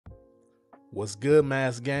What's good,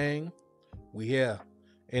 Mass Gang? We here.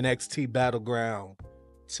 NXT Battleground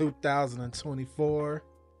 2024,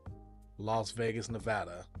 Las Vegas,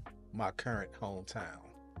 Nevada, my current hometown.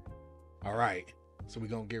 All right, so we're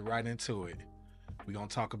going to get right into it. We're going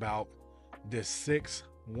to talk about this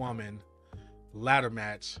 6-woman ladder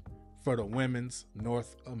match for the Women's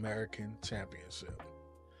North American Championship.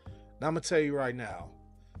 Now, I'm going to tell you right now,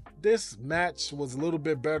 this match was a little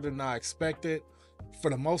bit better than I expected.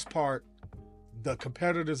 For the most part, the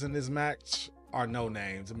competitors in this match are no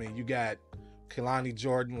names. I mean, you got Kelani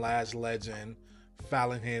Jordynne, Lash Legend,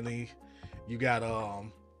 Fallon Henley. You got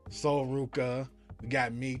Sol Ruka. You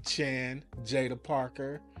got Mi Chen, Jada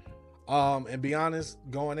Parker. And be honest,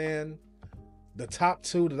 going in, the top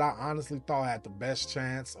two that I honestly thought had the best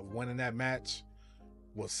chance of winning that match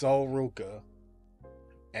was Sol Ruka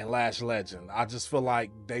and Lash Legend. I just feel like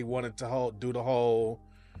they wanted to do the whole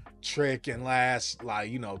Trick and Lash,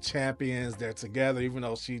 champions. They're together, even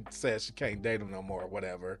though she said she can't date them no more or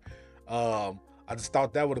whatever. I just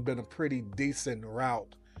thought that would have been a pretty decent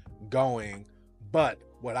route going. But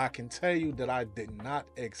what I can tell you that I did not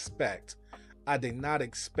expect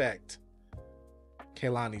Kelani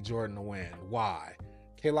Jordynne to win. Why?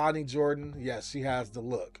 Kelani Jordynne, yes, she has the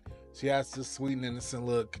look. She has this sweet and innocent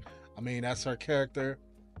look. I mean, that's her character.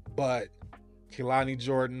 But Kelani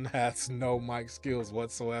Jordynne has no mic skills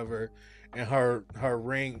whatsoever, and her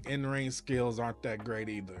in-ring skills aren't that great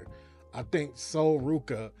either. I think Sol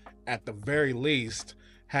Ruka, at the very least,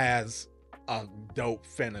 has a dope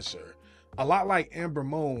finisher. A lot like Ember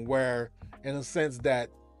Moon, where in a sense that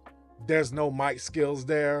there's no mic skills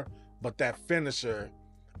there, but that finisher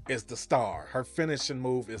is the star. Her finishing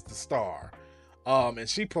move is the star. And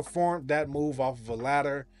she performed that move off of a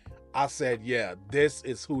ladder. I said, yeah, this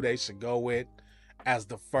is who they should go with as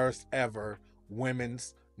the first ever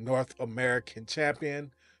Women's North American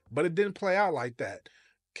champion. But it didn't play out like that.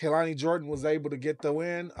 Kelani Jordynne was able to get the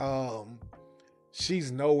win.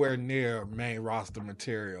 She's nowhere near main roster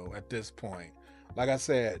material at this point. Like I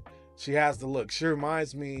said, she has the look. She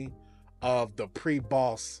reminds me of the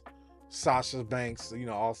pre-boss Sasha Banks,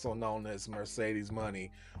 also known as Mercedes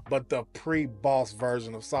Money, but the pre-boss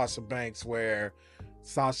version of Sasha Banks, where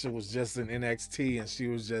Sasha was just in NXT and she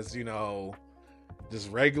was just,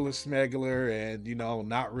 just regular smegular and,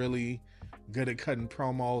 not really good at cutting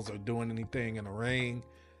promos or doing anything in the ring.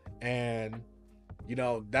 And,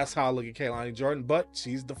 that's how I look at Kelani Jordynne, but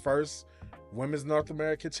she's the first Women's North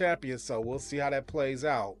American champion, so we'll see how that plays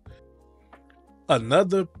out.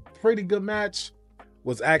 Another pretty good match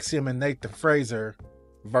was Axiom and Nathan Frazer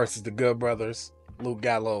versus the Good Brothers, Luke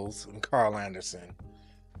Gallows and Karl Anderson.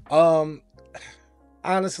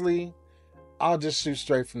 Honestly, I'll just shoot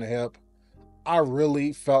straight from the hip. I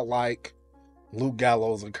really felt like Luke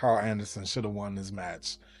Gallows and Karl Anderson should have won this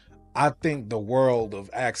match. I think the world of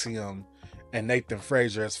Axiom and Nathan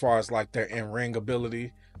Frazer as far as like their in-ring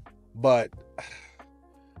ability, but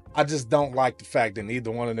I just don't like the fact that neither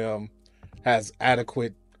one of them has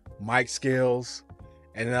adequate mic skills.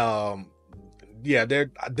 And they're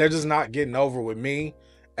just not getting over with me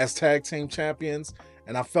as tag team champions.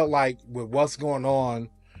 And I felt like with what's going on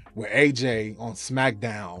with AJ on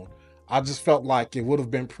SmackDown, I just felt like it would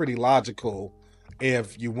have been pretty logical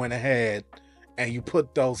if you went ahead and you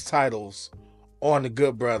put those titles on the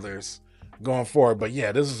Good Brothers going forward. But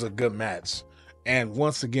yeah, this is a good match. And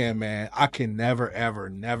once again, man, I can never,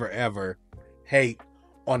 ever hate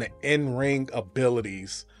on the in-ring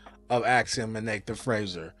abilities of Axiom and Nathan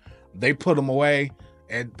Frazer. They put them away.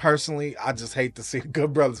 And personally, I just hate to see the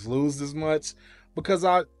Good Brothers lose this much, because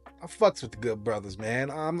I fucks with the Good Brothers, man.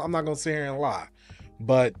 I'm not going to sit here and lie.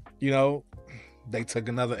 But, they took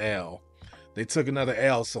another L.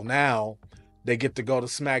 So now they get to go to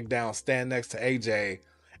SmackDown, stand next to AJ.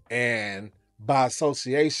 And by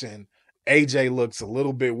association, AJ looks a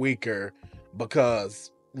little bit weaker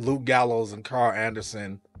because Luke Gallows and Karl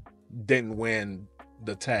Anderson didn't win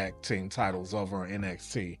the tag team titles over on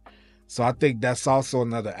NXT. So I think that's also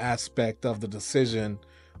another aspect of the decision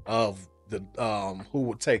of the who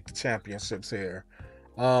would take the championships here.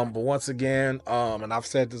 But once again, and I've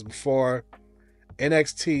said this before,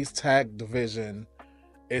 NXT's tag division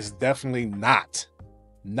is definitely not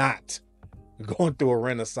going through a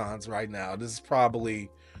renaissance right now. This is probably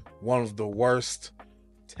one of the worst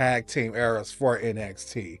tag team eras for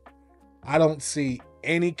NXT. I don't see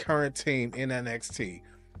any current team in NXT,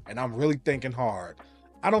 and I'm really thinking hard.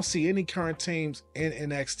 I don't see any current teams in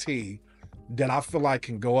NXT that I feel like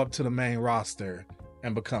can go up to the main roster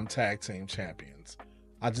and become tag team champions.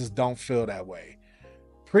 I just don't feel that way.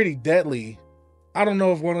 Pretty Deadly I don't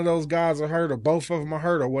know if one of those guys are hurt or both of them are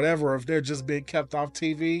hurt or whatever, or if they're just being kept off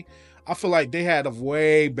TV. I feel like they had a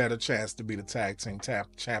way better chance to be the tag team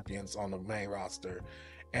champions on the main roster.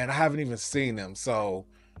 And I haven't even seen them. So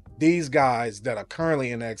these guys that are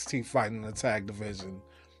currently in NXT fighting in the tag division,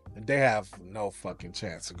 they have no fucking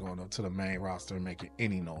chance of going up to the main roster and making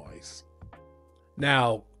any noise.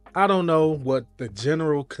 Now, I don't know what the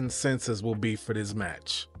general consensus will be for this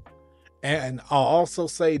match. And I'll also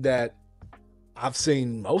say that I've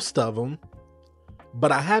seen most of them,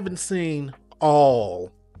 but I haven't seen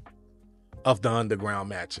all of the underground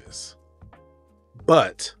matches.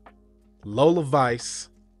 But Lola Vice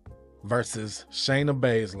versus Shayna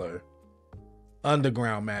Baszler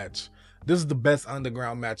underground match. This is the best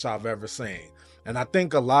underground match I've ever seen. And I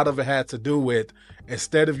think a lot of it had to do with,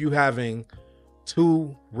 instead of you having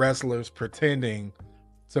two wrestlers pretending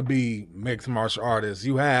to be mixed martial artists,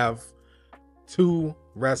 you have two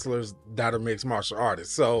wrestlers that are mixed martial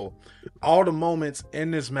artists. So all the moments in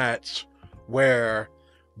this match where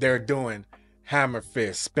they're doing hammer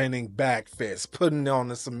fist, spinning back fist, putting on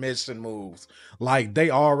the submission moves, like they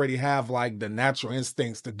already have like the natural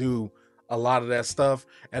instincts to do a lot of that stuff.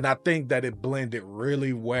 And I think that it blended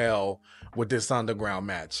really well with this underground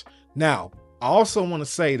match. Now, I also want to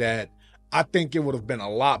say that I think it would have been a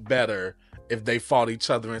lot better if they fought each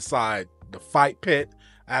other inside the fight pit.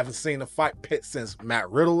 I haven't seen the fight pit since Matt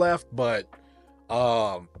Riddle left, but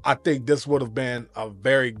I think this would have been a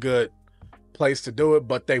very good place to do it,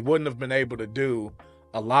 but they wouldn't have been able to do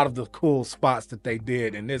a lot of the cool spots that they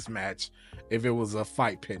did in this match if it was a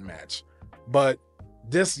fight pit match. But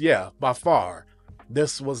this, yeah, by far,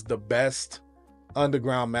 this was the best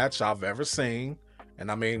underground match I've ever seen.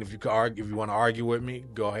 And I mean, if you could argue, if you want to argue with me,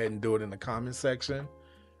 go ahead and do it in the comment section.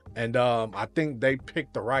 And I think they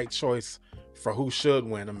picked the right choice for who should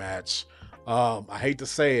win a match. I hate to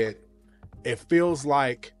say it, it feels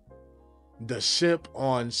like the ship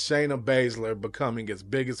on Shayna Baszler becoming as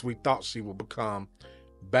big as we thought she would become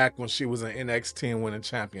back when she was in NXT and winning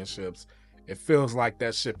championships. It feels like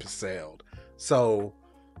that ship has sailed. So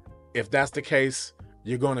if that's the case,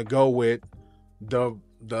 you're going to go with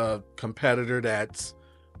the competitor that's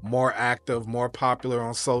more active, more popular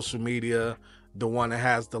on social media, the one that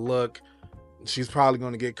has the look. She's probably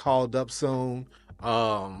going to get called up soon,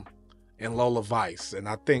 in Lola Vice. And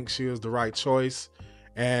I think she was the right choice.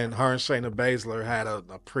 And her and Shayna Baszler had a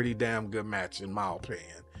pretty damn good match, in my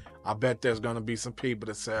opinion. I bet there's going to be some people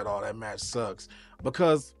that said, oh, that match sucks.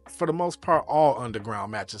 Because for the most part, all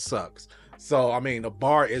underground matches sucks. So, I mean, the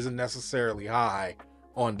bar isn't necessarily high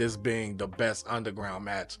on this being the best underground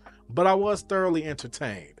match. But I was thoroughly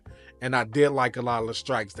entertained. And I did like a lot of the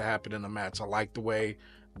strikes that happened in the match. I liked the way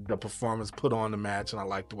the performance put on the match, and I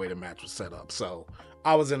liked the way the match was set up. So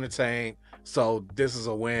I was entertained. So this is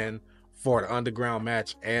a win for the underground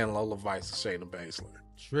match and Lola Vice and Shayna Baszler.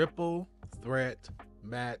 Triple threat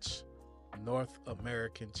match, North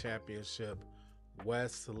American Championship,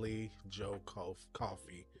 Wes Lee, Joe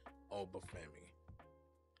Coffey, Oba Femi.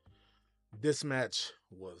 This match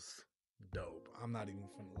was dope. I'm not even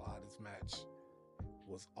finna lie. This match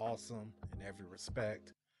was awesome in every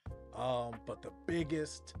respect. But the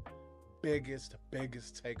biggest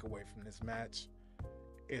takeaway from this match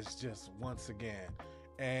is just, once again,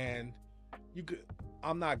 and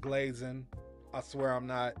I'm not glazing, I swear I'm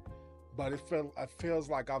not, but it feels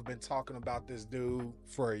like I've been talking about this dude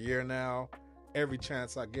for a year now. Every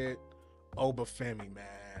chance I get, Oba Femi, man.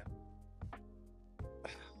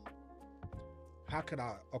 How can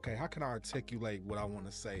I articulate what I want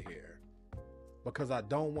to say here? Because I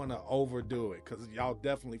don't want to overdo it, because y'all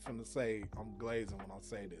definitely finna say I'm glazing when I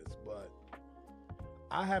say this, but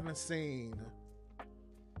I haven't seen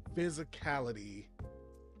physicality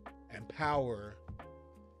and power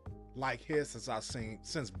like his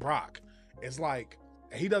since Brock. It's like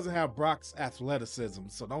he doesn't have Brock's athleticism,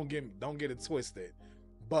 so don't get it twisted.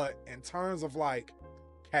 But in terms of like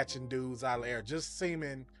catching dudes out of the air, just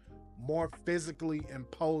seeming more physically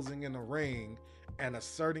imposing in the ring and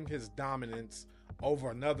asserting his dominance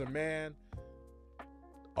over another man,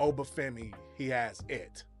 Oba Femi, he has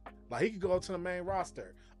it. Like, he could go to the main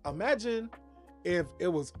roster. Imagine if it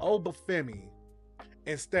was Oba Femi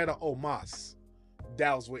instead of Omos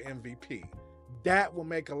that was with MVP. That would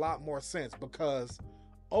make a lot more sense, because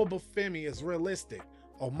Oba Femi is realistic.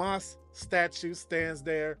 Omos statue stands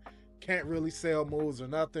there, can't really sell moves or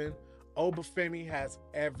nothing. Oba Femi has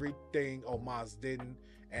everything Omos didn't.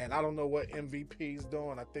 And I don't know what MVP's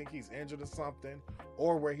doing. I think he's injured or something,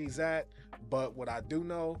 or where he's at. But what I do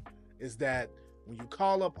know is that when you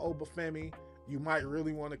call up Oba Femi, you might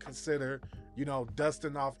really want to consider,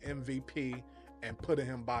 dusting off MVP and putting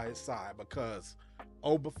him by his side, because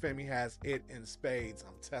Oba Femi has it in spades.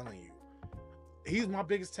 I'm telling you. He's my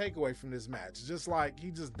biggest takeaway from this match. Just like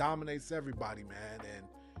he just dominates everybody, man. And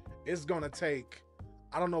it's going to take,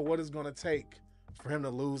 I don't know what it's going to take for him to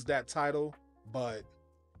lose that title. But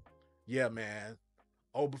yeah, man.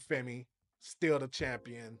 Oba Femi, still the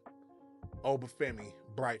champion. Oba Femi,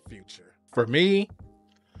 bright future. For me,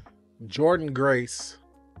 Jordynne Grace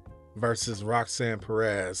versus Roxanne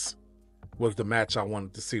Perez was the match I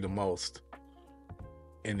wanted to see the most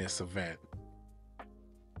in this event.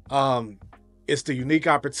 It's the unique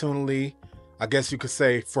opportunity, I guess you could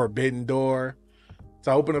say, forbidden door,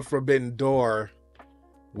 to open a forbidden door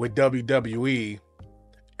with WWE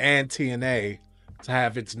and TNA to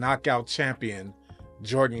have its knockout champion,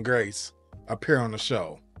 Jordynne Grace, appear on the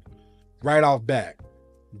show. Right off bat,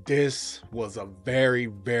 this was a very,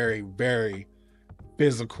 very, very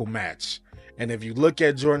physical match. And if you look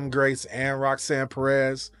at Jordynne Grace and Roxanne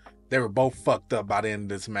Perez, they were both fucked up by the end of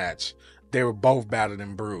this match. They were both battered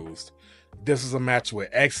and bruised. This is a match with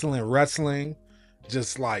excellent wrestling.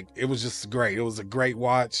 Just like, it was just great. It was a great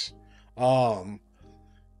watch. I'm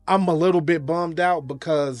a little bit bummed out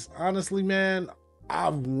because honestly, man, I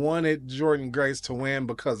wanted Jordynne Grace to win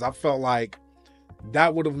because I felt like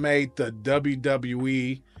that would have made the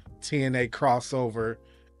WWE TNA crossover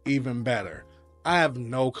even better. I have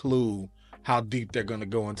no clue how deep they're going to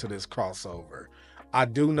go into this crossover. I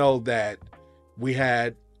do know that we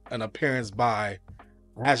had an appearance by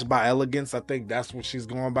Ash by Elegance. I think that's what she's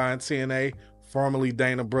going by in TNA, formerly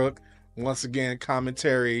Dana Brooke. Once again,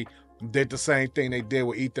 commentary did the same thing they did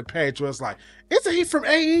with Ethan Page, where it's like, isn't he from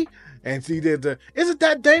AE? And he did the, isn't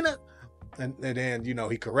that Dana? And then, you know,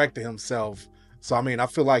 he corrected himself. So, I mean, I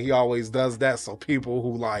feel like he always does that. So people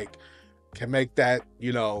who like can make that,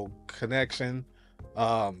 you know, connection,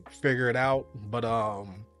 figure it out. But,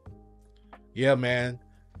 yeah, man,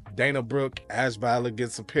 Dana Brooke, Ash by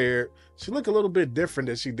Elegance appeared. She looked a little bit different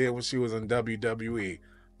than she did when she was in WWE.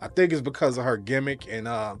 I think it's because of her gimmick in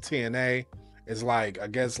TNA. It's like, I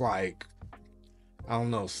guess, like, I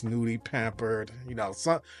don't know, snooty, pampered, you know,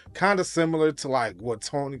 some kind of similar to like what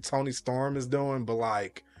Tony Storm is doing, but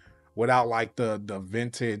like without like the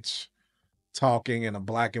vintage talking and the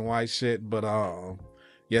black and white shit. But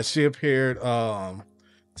yeah, she appeared.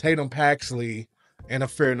 Tatum Paxley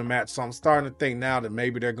interfered in the match, so I'm starting to think now that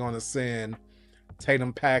maybe they're going to send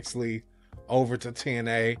Tatum Paxley over to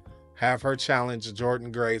TNA, have her challenge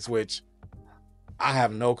Jordynne Grace, which I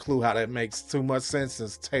have no clue how that makes too much sense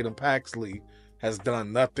since Tatum Paxley has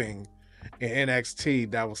done nothing in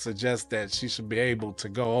NXT that would suggest that she should be able to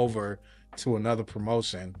go over to another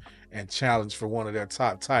promotion and challenge for one of their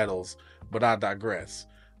top titles. But I digress.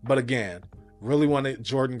 But again, really wanted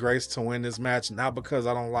Jordynne Grace to win this match, not because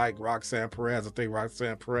I don't like Roxanne Perez. I think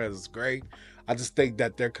Roxanne Perez is great. I just think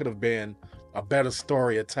that there could have been a better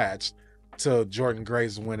story attached to Jordynne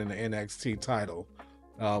Grace winning the NXT title,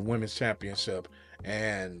 Women's Championship.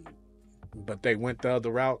 But they went the other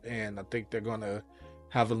route, and I think they're going to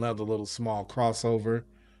have another little small crossover.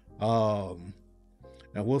 And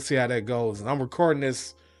we'll see how that goes. And I'm recording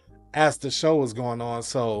this as the show is going on,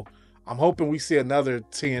 so I'm hoping we see another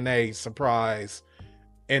TNA surprise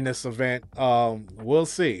in this event. We'll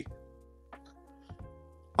see.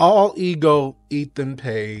 All Ego, Ethan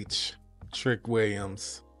Page, Trick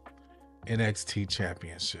Williams, NXT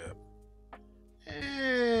Championship.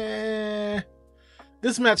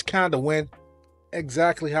 This match kind of went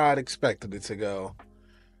exactly how I'd expected it to go.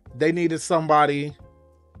 They needed somebody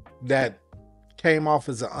that came off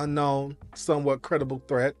as an unknown, somewhat credible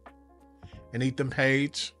threat, and Ethan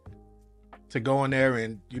Page to go in there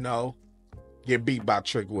and, you know, get beat by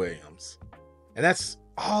Trick Williams. And that's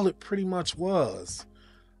all it pretty much was.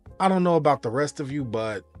 I don't know about the rest of you,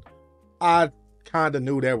 but I kind of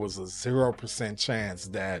knew there was a 0% chance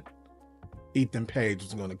that Ethan Page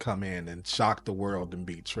was going to come in and shock the world and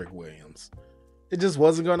beat Trick Williams. It just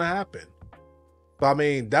wasn't going to happen. But I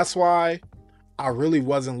mean, that's why I really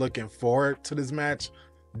wasn't looking forward to this match.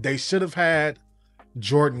 They should have had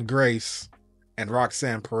Jordynne Grace and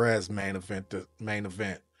Roxanne Perez main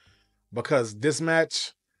event. Because this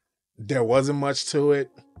match, there wasn't much to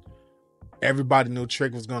it. Everybody knew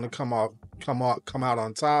Trick was going to come out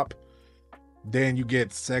on top. Then you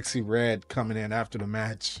get Sexy Red coming in after the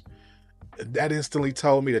match. That instantly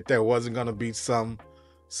told me that there wasn't going to be some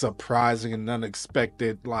surprising and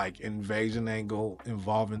unexpected like invasion angle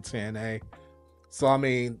involving TNA. So I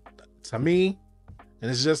mean, to me, and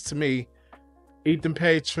it's just to me, Ethan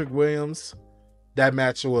Page, Trick Williams, that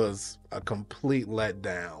match was a complete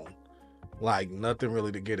letdown. Like nothing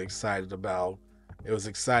really to get excited about. It was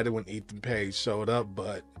excited when Ethan Page showed up,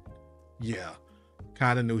 but yeah,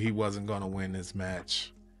 Kind of knew he wasn't going to win this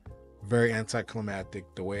match. Very anticlimactic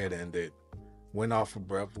the way it ended. Went off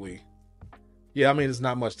abruptly. Yeah, I mean, there's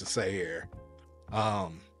not much to say here.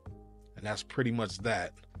 And that's pretty much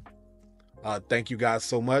that. Thank you guys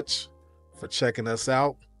so much for checking us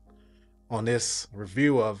out on this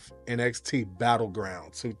review of NXT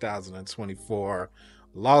Battleground 2024,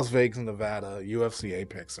 Las Vegas, Nevada, UFC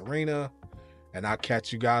Apex Arena. And I'll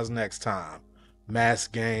catch you guys next time.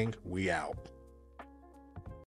 Mask Gang, we out.